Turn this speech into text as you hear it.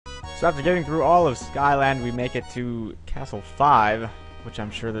So after getting through all of Skyland, we make it to Castle 5, which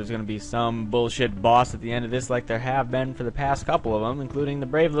I'm sure there's going to be some bullshit boss at the end of this like there have been for the past couple of them, including the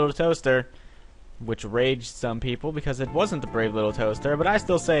Brave Little Toaster, which raged some people because it wasn't the Brave Little Toaster, but I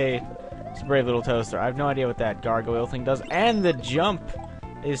still say it's the Brave Little Toaster. I have no idea what that gargoyle thing does, and the jump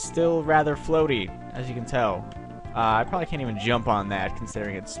is still rather floaty, as you can tell. I probably can't even jump on that,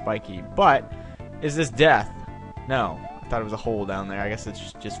 considering it's spiky, but is this death? No. I thought it was a hole down there. I guess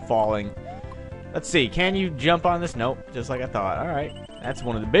it's just falling. Let's see. Can you jump on this? Nope. Just like I thought. Alright. That's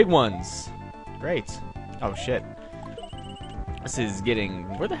one of the big ones. Great. Oh, shit. This is getting...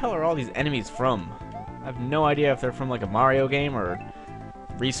 Where the hell are all these enemies from? I have no idea if they're from, like, a Mario game or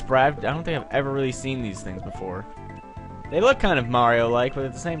Resprived. I don't think I've ever really seen these things before. They look kind of Mario-like, but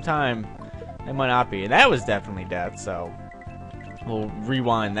at the same time, they might not be. And that was definitely death, so... We'll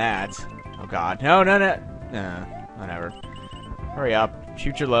rewind that. Oh, God. No, no, no. Nah. Whatever. Hurry up.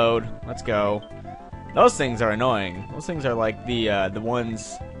 Shoot your load. Let's go. Those things are annoying. Those things are like the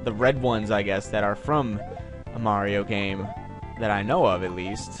ones, the red ones, I guess, that are from a Mario game that I know of, at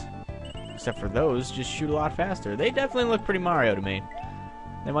least. Except for those, just shoot a lot faster. They definitely look pretty Mario to me.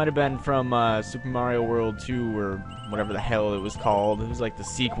 They might have been from Super Mario World 2 or whatever the hell it was called. It was like the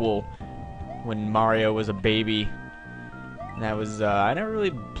sequel when Mario was a baby. And that was, I never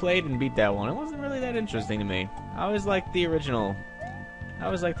really played and beat that one. It wasn't really that interesting to me. I always liked the original. I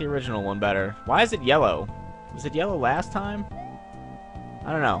always liked the original one better. Why is it yellow? Was it yellow last time?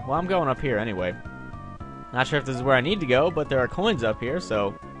 I don't know. Well, I'm going up here anyway. Not sure if this is where I need to go, but there are coins up here,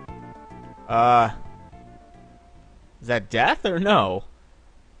 so... Is that death or no?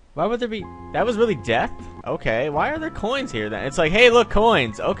 Why would there be... That was really death? Okay, why are there coins here then? It's like, hey, look,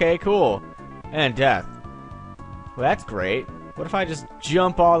 coins. Okay, cool. And death. Well, that's great. What if I just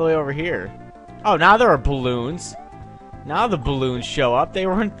jump all the way over here? Oh, now there are balloons. Now the balloons show up. They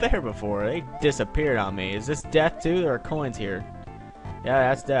weren't there before. They disappeared on me. Is this death too? There are coins here. Yeah,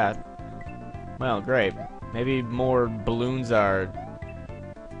 that's death. Well, great. Maybe more balloons are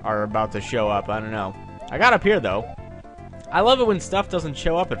about to show up. I don't know. I got up here, though. I love it when stuff doesn't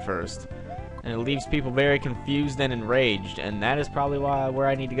show up at first. And it leaves people very confused and enraged. And that is probably where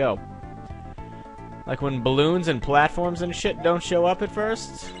I need to go. Like when balloons and platforms and shit don't show up at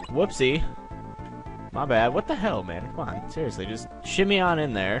first. Whoopsie. My bad. What the hell, man? Come on. Seriously, just shimmy on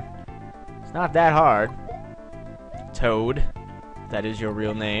in there. It's not that hard. Toad. That is your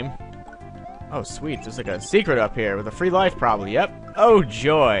real name. Oh, sweet. There's like a secret up here with a free life, probably. Yep. Oh,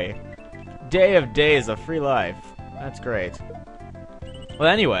 joy. Day of days of free life. That's great. Well,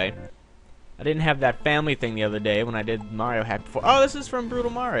 anyway. I didn't have that family thing the other day when I did Mario Hack before. Oh, this is from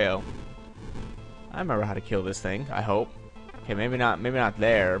Brutal Mario. I remember how to kill this thing, I hope. Okay, maybe not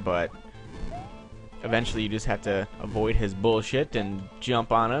there, but... Eventually you just have to avoid his bullshit and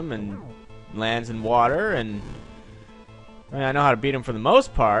jump on him and lands in water and... I mean, I know how to beat him for the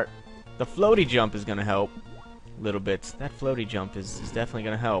most part. The floaty jump is going to help a little bit. That floaty jump is definitely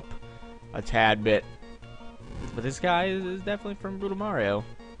going to help a tad bit. But this guy is definitely from Brutal Mario.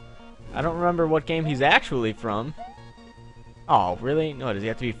 I don't remember what game he's actually from. Oh, really? No, does he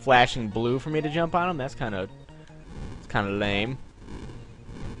have to be flashing blue for me to jump on him? That's kind of lame.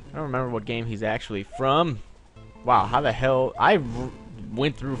 I don't remember what game he's actually from. Wow, how the hell... I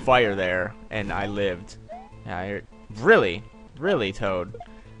went through fire there, and I lived. Yeah, really? Really, Toad?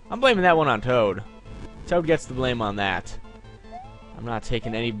 I'm blaming that one on Toad. Toad gets the blame on that. I'm not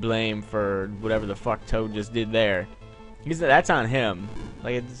taking any blame for whatever the fuck Toad just did there. That's on him.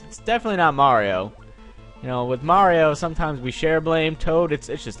 Like, it's definitely not Mario. You know, with Mario, sometimes we share blame. Toad, it's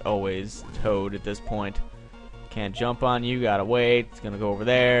just always Toad at this point. Can't jump on you, gotta wait. It's gonna go over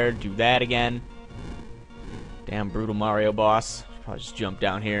there, do that again. Damn Brutal Mario boss. Probably just jump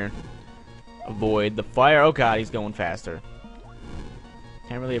down here. Avoid the fire. Oh god, he's going faster.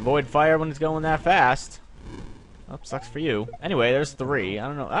 Can't really avoid fire when it's going that fast. Oh, sucks for you. Anyway, there's 3. I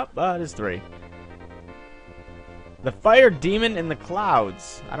don't know. Oh, it is 3. The fire demon in the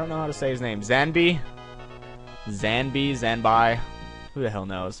clouds. I don't know how to say his name. Zanbi? Zanbi? Who the hell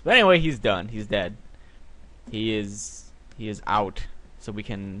knows? But anyway, he's done. He's dead. He is out, so we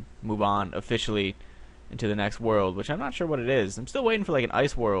can move on officially into the next world, which I'm not sure what it is. I'm still waiting for like an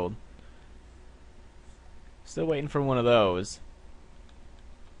ice world. Still waiting for one of those.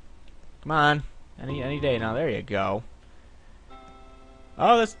 Come on, any day now. There you go.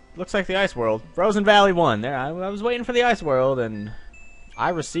 Oh, this looks like the ice world. Frozen Valley 1. There, I was waiting for the ice world, and I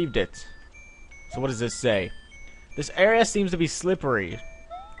received it. So what does this say? This area seems to be slippery.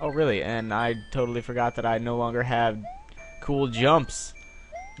 Oh, really? And I totally forgot that I no longer have cool jumps.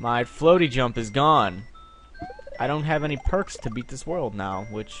 My floaty jump is gone. I don't have any perks to beat this world now,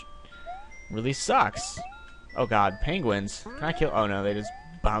 which really sucks. Oh god, penguins. Can I kill? Oh no, they just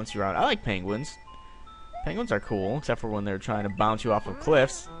bounce you around. I like penguins. Penguins are cool, except for when they're trying to bounce you off of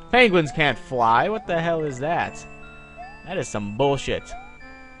cliffs. Penguins can't fly. What the hell is that? That is some bullshit.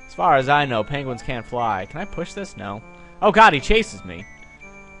 As far as I know, penguins can't fly. Can I push this? No. Oh god, he chases me.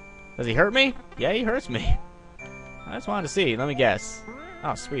 Does he hurt me? Yeah, he hurts me. I just wanted to see. Let me guess.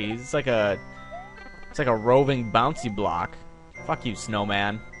 Oh, sweet. It's like a roving bouncy block. Fuck you,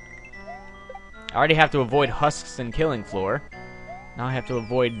 snowman. I already have to avoid husks and killing floor. Now I have to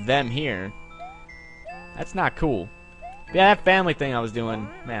avoid them here. That's not cool. But yeah, that family thing I was doing,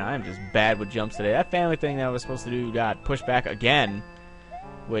 man, I am just bad with jumps today. That family thing that I was supposed to do got pushed back again,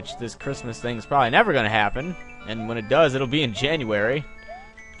 which this Christmas thing is probably never going to happen. And when it does, it'll be in January.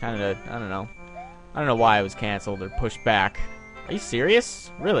 Kind of, I don't know. I don't know why it was canceled or pushed back. Are you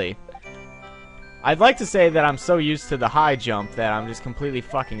serious? Really? I'd like to say that I'm so used to the high jump that I'm just completely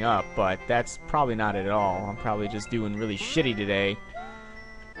fucking up, but that's probably not it at all. I'm probably just doing really shitty today.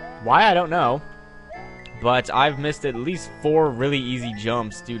 Why, I don't know. But I've missed at least 4 really easy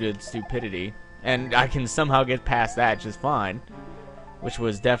jumps due to stupidity. And I can somehow get past that just fine. Which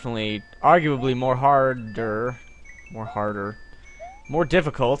was definitely, arguably more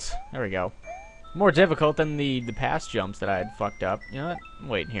difficult. There we go. More difficult than the past jumps that I had fucked up. You know what? I'm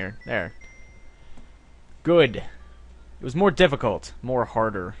waiting here. There. Good. It was more difficult. More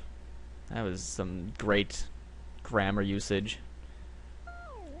harder. That was some great grammar usage.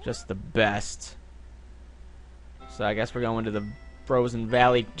 Just the best. So I guess we're going to the Frozen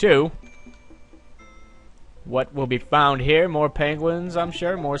Valley 2. What will be found here? More penguins, I'm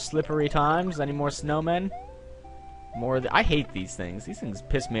sure. More slippery times. Any more snowmen? More. I hate these things. These things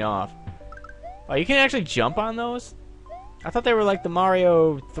piss me off. Oh, you can actually jump on those? I thought they were like the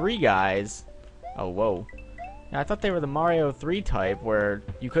Mario 3 guys. Oh, whoa. Yeah, I thought they were the Mario 3 type where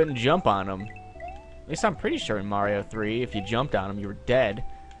you couldn't jump on them. At least I'm pretty sure in Mario 3, if you jumped on them, you were dead.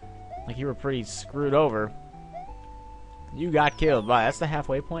 Like, you were pretty screwed over. You got killed. Wow, that's the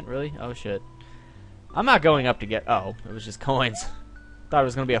halfway point? Really? Oh, shit. I'm not going up to get... Oh, it was just coins. Thought it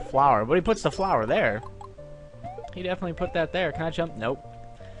was going to be a flower. But he puts the flower there. He definitely put that there. Can I jump? Nope.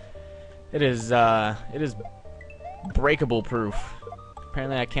 It is breakable proof.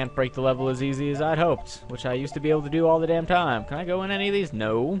 Apparently I can't break the level as easy as I'd hoped, which I used to be able to do all the damn time. Can I go in any of these?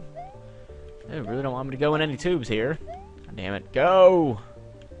 No. They really don't want me to go in any tubes here. God damn it. Go!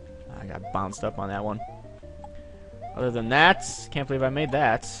 I got bounced up on that one. Other than that, can't believe I made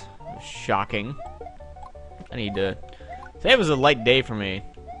that. Shocking. I need to... Today was a light day for me.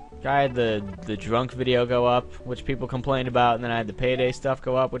 I had the drunk video go up, which people complained about, and then I had the payday stuff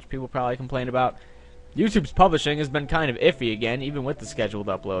go up, which people probably complained about. YouTube's publishing has been kind of iffy again, even with the scheduled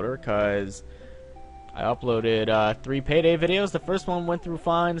uploader, because I uploaded 3 payday videos. The first one went through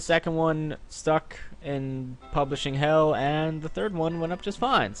fine, the second one stuck in publishing hell, and the third one went up just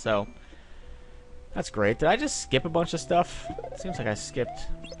fine, so that's great. Did I just skip a bunch of stuff? It seems like I skipped.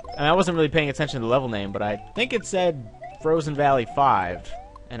 I mean, I wasn't really paying attention to the level name, but I think it said Frozen Valley 5,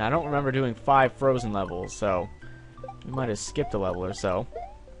 and I don't remember doing 5 Frozen levels, so we might have skipped a level or so.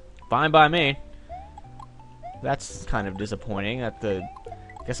 Fine by me. That's kind of disappointing. I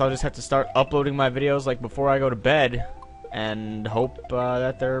guess I'll just have to start uploading my videos like before I go to bed, and hope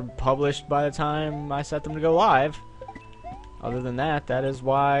that they're published by the time I set them to go live. Other than that, that is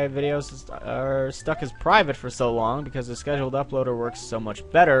why videos are stuck as private for so long, because the scheduled uploader works so much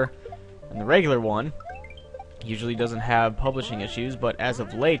better than the regular one. Usually doesn't have publishing issues, but as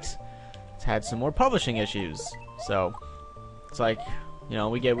of late, it's had some more publishing issues. So it's like, you know,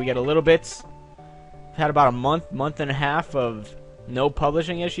 we get a little bit. We've had about a month and a half of no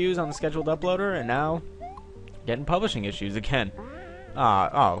publishing issues on the scheduled uploader, and now getting publishing issues again.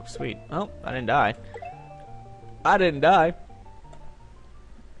 Oh, sweet. Oh, I didn't die. I didn't die.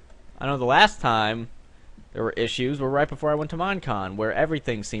 I know the last time there were issues were right before I went to Minecon, where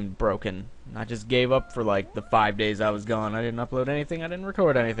everything seemed broken. I just gave up for like the 5 days I was gone. I didn't upload anything. I didn't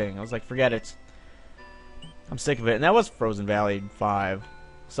record anything. I was like, forget it. I'm sick of it. And that was Frozen Valley 5.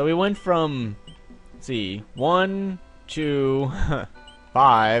 So we went from, let's see, 1, 2,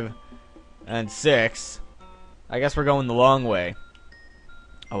 5, and 6. I guess we're going the long way.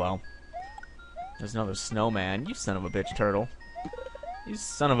 Oh well. There's another snowman. You son of a bitch turtle. You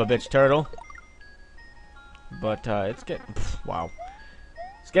son of a bitch turtle. But it's getting... wow.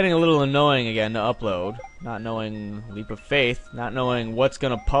 It's getting a little annoying again to upload. Not knowing Leap of Faith. Not knowing what's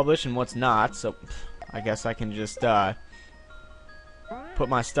going to publish and what's not. So I guess I can just put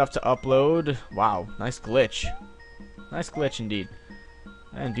my stuff to upload. Wow. Nice glitch. Nice glitch indeed.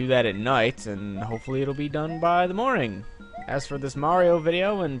 And do that at night, and hopefully it'll be done by the morning. as for this Mario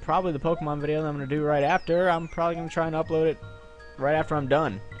video and probably the Pokemon video that I'm going to do right after, I'm probably going to try and upload it right after I'm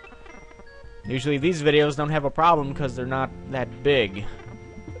done. Usually these videos don't have a problem because they're not that big.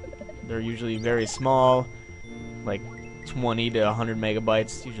 They're usually very small, like 20 to 100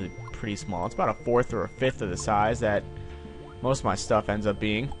 megabytes, usually pretty small. It's about a fourth or a fifth of the size that most of my stuff ends up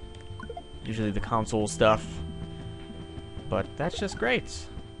being. Usually the console stuff. But that's just great.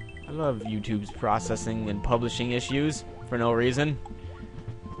 I love YouTube's processing and publishing issues for no reason.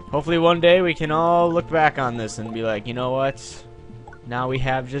 Hopefully one day we can all look back on this and be like, you know what? Now we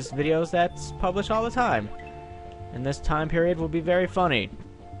have just videos that's published all the time. And this time period will be very funny.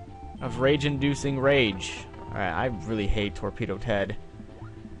 Of rage-inducing rage. Alright, I really hate Torpedo Ted.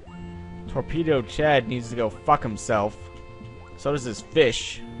 Torpedo Ted needs to go fuck himself. So does this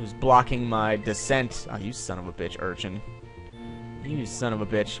fish, who's blocking my descent. Oh, you son of a bitch, urchin. You son of a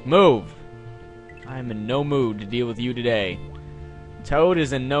bitch. Move! I am in no mood to deal with you today. Toad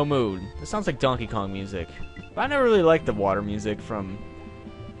is in no mood. This sounds like Donkey Kong music. But I never really liked the water music from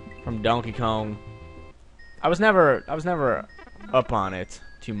Donkey Kong. I was never up on it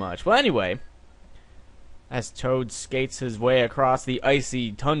too much. Well, anyway, as Toad skates his way across the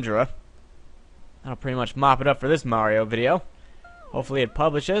icy tundra, that'll pretty much mop it up for this Mario video. Hopefully it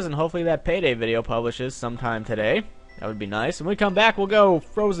publishes, and hopefully that Payday video publishes sometime today. That would be nice. When we come back, we'll go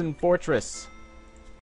Frozen Fortress.